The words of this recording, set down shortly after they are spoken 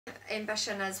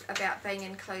ambition is about being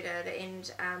included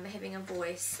and having a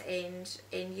voice and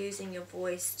using your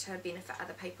voice to benefit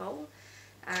other people.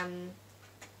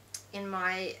 In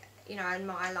my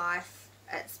life,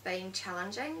 it's been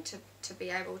challenging to be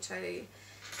able to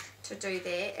do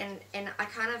that, and I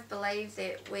kind of believe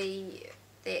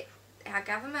that our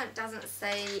government doesn't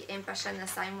see ambition the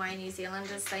same way New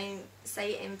Zealanders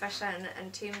see ambition in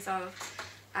terms of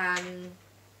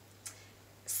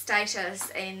status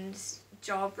and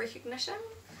job recognition.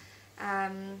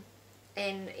 And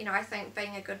I think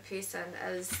being a good person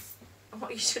is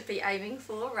what you should be aiming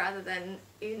for, rather than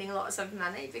earning lots of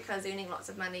money, because earning lots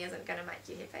of money isn't going to make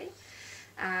you happy.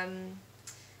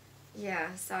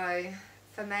 Yeah, so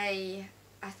for me,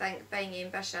 I think being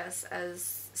ambitious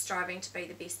is striving to be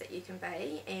the best that you can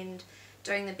be and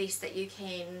doing the best that you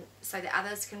can so that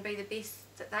others can be the best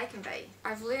that they can be.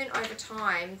 I've learned over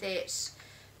time that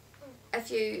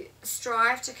if you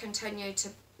strive to continue to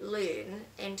learn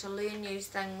and to learn new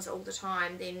things all the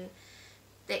time, then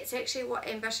that's actually what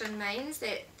ambition means.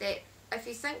 That if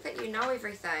you think that you know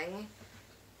everything,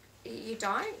 you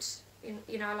don't. If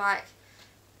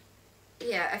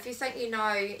you think you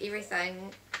know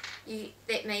everything,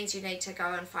 that means you need to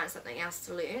go and find something else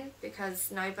to learn, because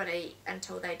nobody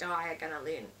until they die are gonna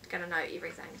know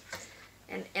everything.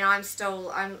 And I'm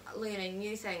learning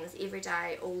new things every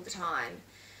day, all the time.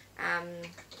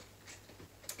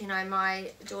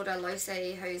 My daughter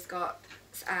Lucy, who's got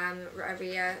a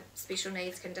rare special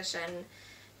needs condition,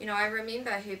 I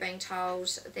remember her being told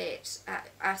that,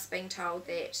 us being told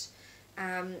that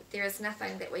there is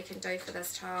nothing that we can do for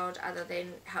this child other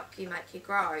than help you, make you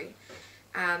grow,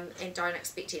 and don't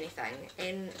expect anything.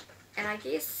 And I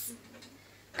guess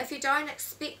if you don't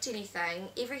expect anything,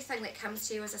 everything that comes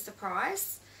to you is a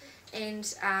surprise.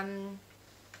 And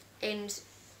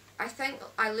I think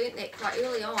I learnt that quite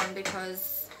early on,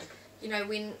 because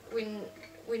when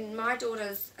my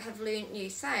daughters have learnt new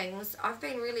things, I've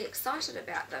been really excited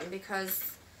about them,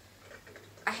 because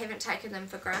I haven't taken them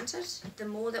for granted. The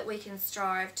more that we can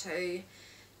strive to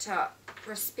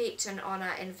respect and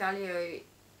honour and value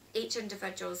each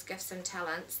individual's gifts and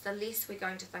talents, the less we're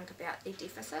going to think about their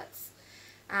deficits.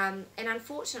 And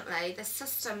unfortunately, the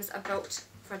systems are built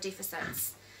for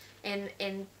deficits. And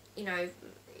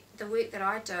the work that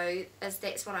I do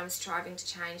that's what I'm striving to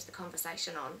change the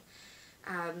conversation on.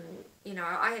 I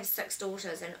have 6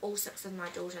 daughters, and all 6 of my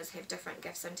daughters have different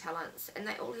gifts and talents, and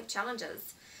they all have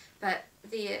challenges. But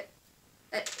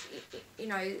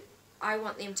I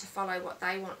want them to follow what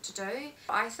they want to do.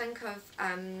 I think of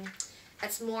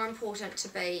it's more important to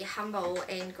be humble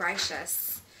and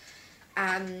gracious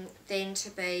than to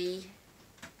be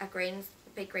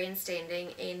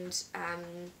grandstanding, and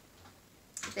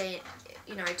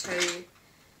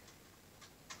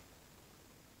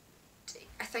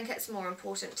I think it's more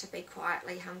important to be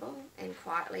quietly humble and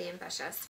quietly ambitious.